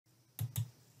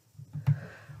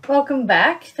Welcome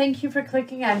back. Thank you for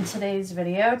clicking on today's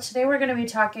video. Today we're going to be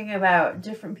talking about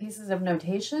different pieces of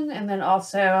notation and then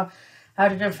also how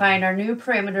to define our new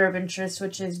parameter of interest,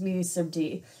 which is mu sub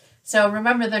d. So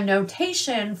remember, the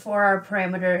notation for our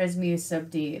parameter is mu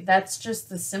sub d. That's just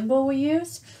the symbol we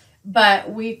use,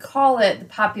 but we call it the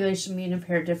population mean of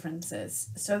paired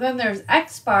differences. So then there's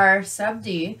x bar sub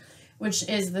d, which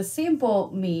is the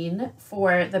sample mean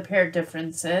for the paired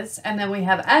differences, and then we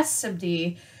have s sub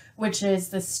d, which is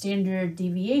the standard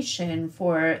deviation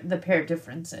for the paired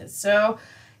differences. So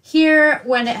here,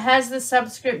 when it has the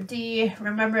subscript d,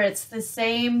 remember it's the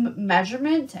same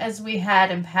measurement as we had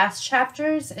in past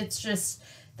chapters. It's just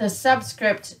the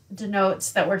subscript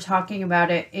denotes that we're talking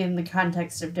about it in the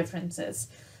context of differences.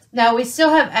 Now, we still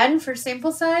have n for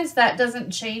sample size. That doesn't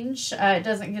change. It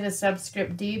doesn't get a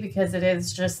subscript d because it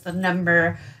is just the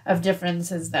number of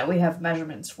differences that we have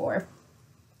measurements for.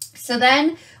 So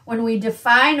then when we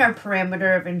define our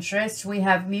parameter of interest, we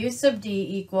have mu sub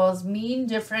d equals mean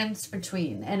difference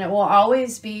between, and it will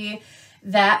always be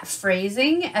that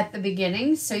phrasing at the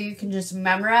beginning. So you can just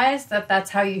memorize that that's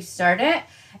how you start it.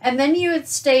 And then you would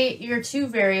state your two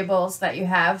variables that you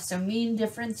have. So mean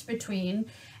difference between,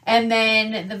 and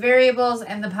then the variables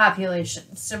and the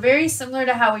population. So very similar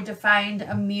to how we defined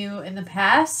a mu in the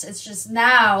past. It's just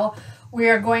now we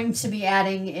are going to be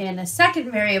adding in a second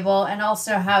variable and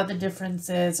also how the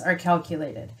differences are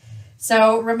calculated.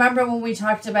 So remember when we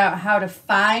talked about how to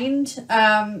find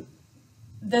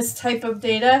this type of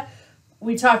data,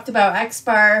 we talked about x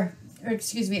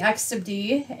sub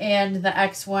d and the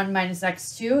x1 minus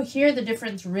x2. Here the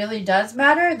difference really does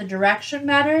matter, the direction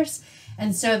matters,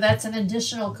 and so that's an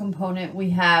additional component we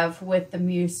have with the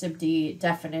mu sub d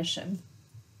definition.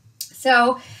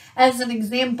 So as an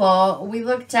example, we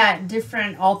looked at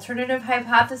different alternative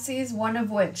hypotheses, one of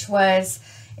which was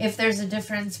if there's a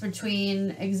difference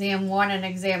between exam 1 and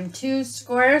exam 2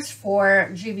 scores for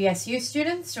GVSU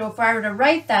students. So if I were to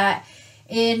write that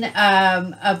in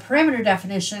a parameter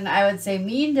definition, I would say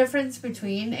mean difference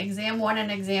between exam 1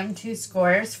 and exam 2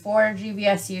 scores for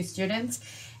GVSU students.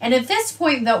 And at this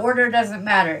point, the order doesn't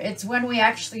matter. It's when we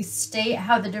actually state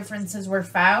how the differences were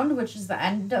found, which is the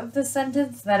end of the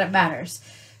sentence, that it matters.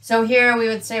 So here we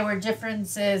would say where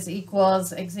differences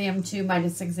equals exam 2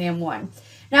 minus exam 1.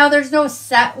 Now, there's no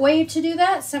set way to do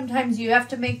that. Sometimes you have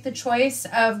to make the choice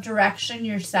of direction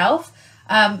yourself.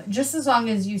 Just as long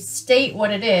as you state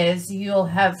what it is, you'll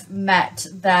have met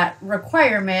that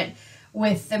requirement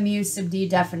with the mu sub d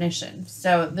definition.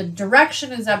 So the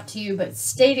direction is up to you, but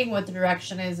stating what the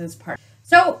direction is part.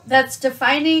 So that's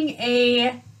defining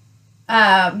a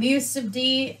mu sub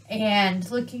d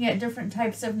and looking at different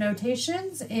types of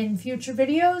notations. In future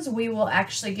videos, we will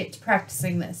actually get to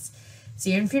practicing this.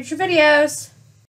 See you in future videos.